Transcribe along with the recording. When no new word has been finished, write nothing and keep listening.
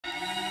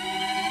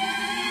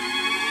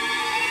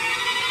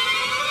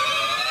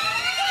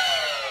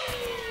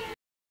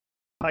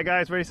Hi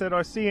guys, Ready Set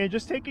RC, and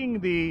just taking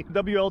the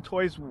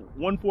WLToys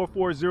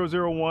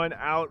 144001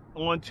 out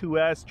on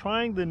 2S,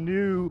 trying the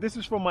new, this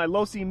is from my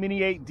Losi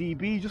Mini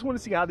 8DB. Just want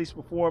to see how these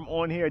perform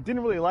on here.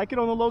 Didn't really like it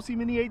on the Losi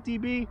Mini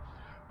 8DB,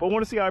 but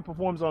want to see how it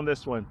performs on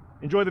this one.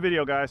 Enjoy the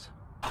video, guys.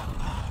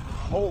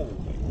 Holy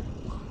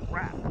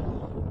crap.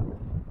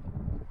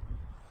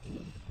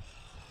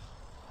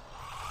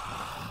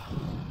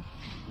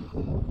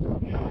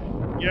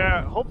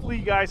 Yeah, hopefully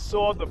you guys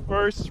saw the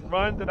first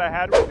run that I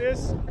had with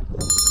this.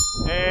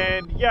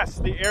 And yes,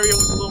 the area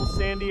was a little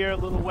sandier, a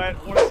little wet.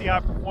 I want to see how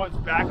it performs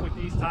back with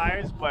these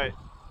tires, but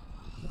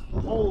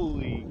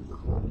holy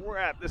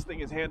crap, this thing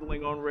is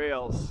handling on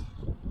rails.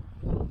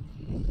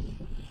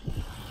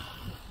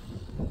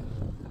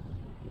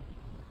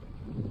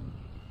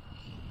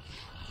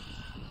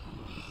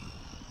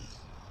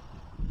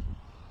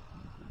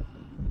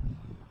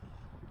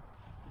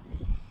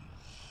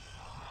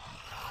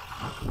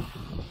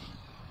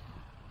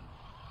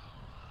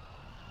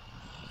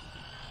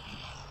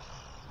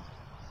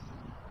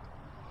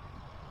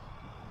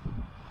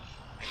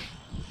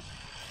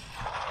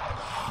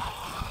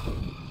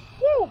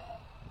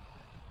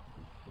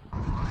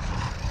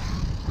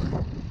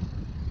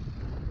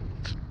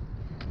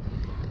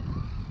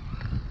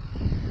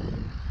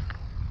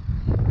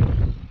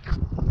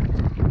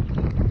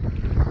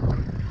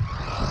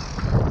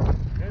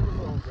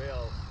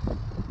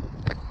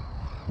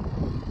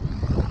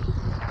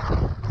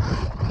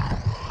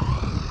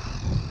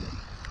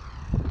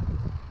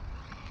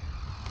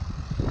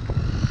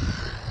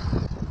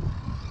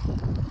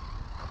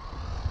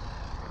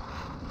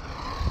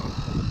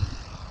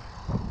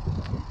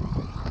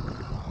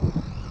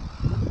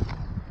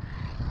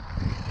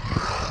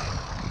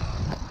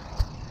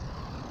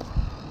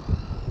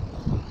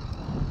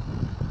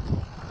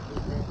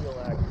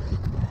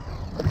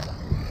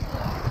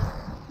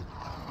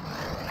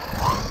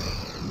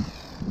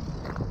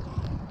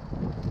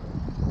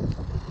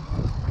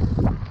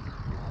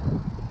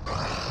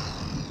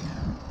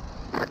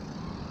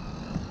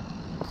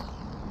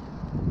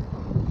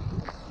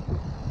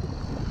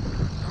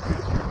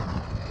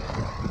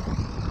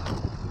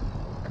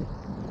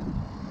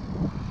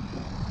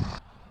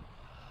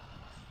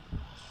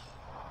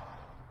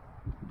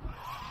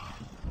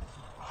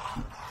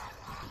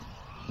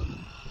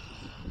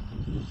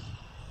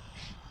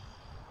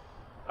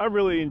 I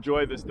really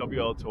enjoy this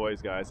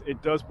WLToys, guys.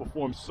 It does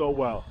perform so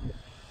well.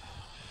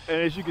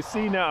 And as you can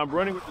see now, I'm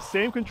running with the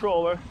same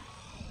controller.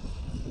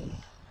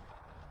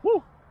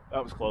 Woo,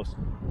 that was close.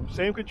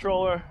 Same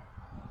controller.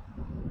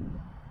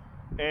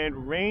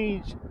 And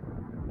range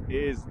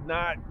is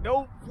not,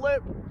 no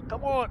flip,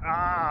 come on.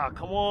 Ah,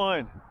 come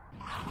on.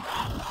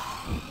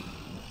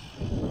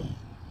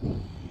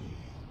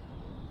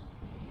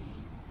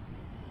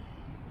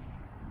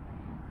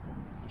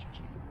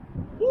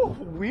 Woo,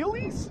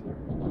 wheelies?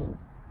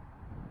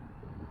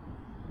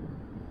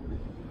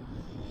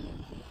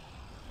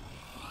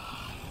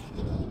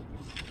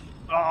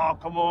 Oh,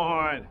 come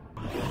on.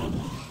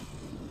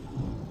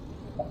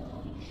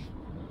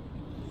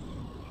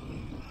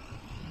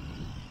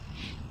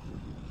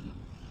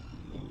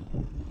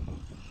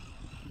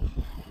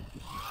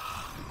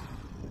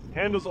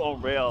 Handles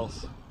on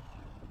rails.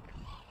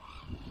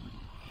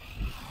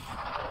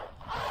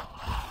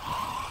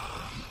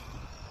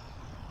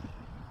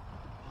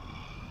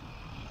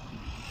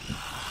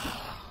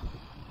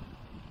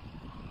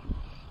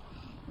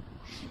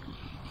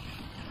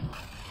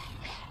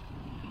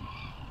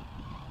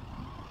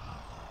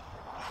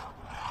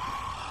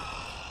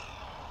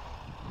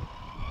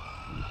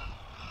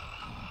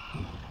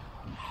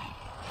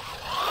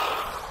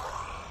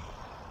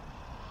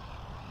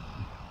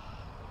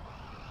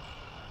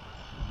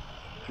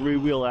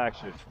 Three-wheel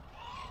action.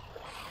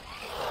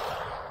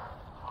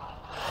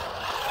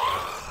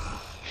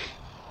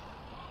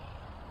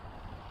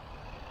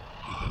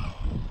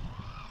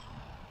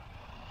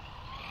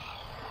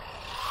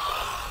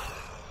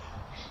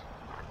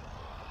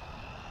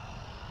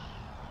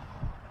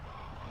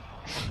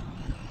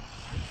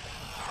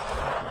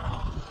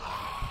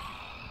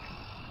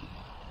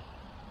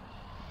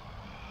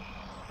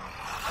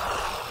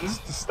 This is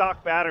the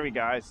stock battery,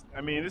 guys.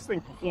 I mean, this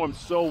thing performs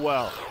so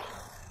well.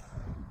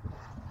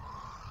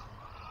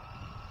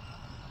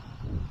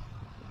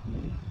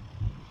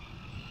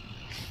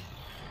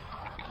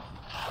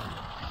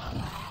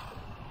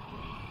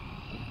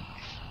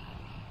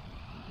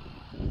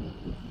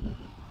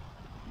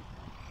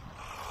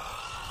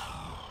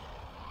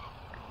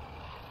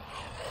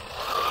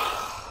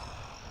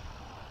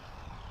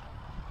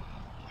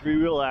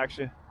 Three-wheel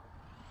action.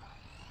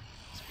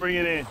 Let's bring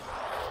it in.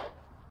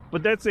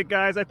 But that's it,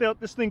 guys. I felt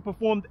this thing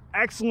performed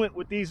excellent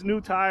with these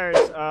new tires.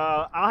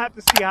 I'll have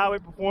to see how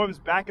it performs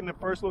back in the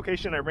first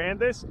location I ran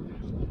this,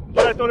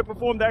 but I thought it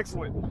performed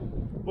excellent.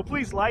 Well,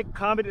 please like,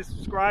 comment, and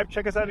subscribe.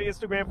 Check us out on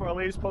Instagram for our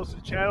latest posts to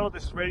the channel.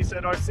 This is Ready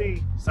Set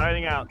RC,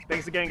 signing out.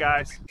 Thanks again,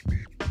 guys.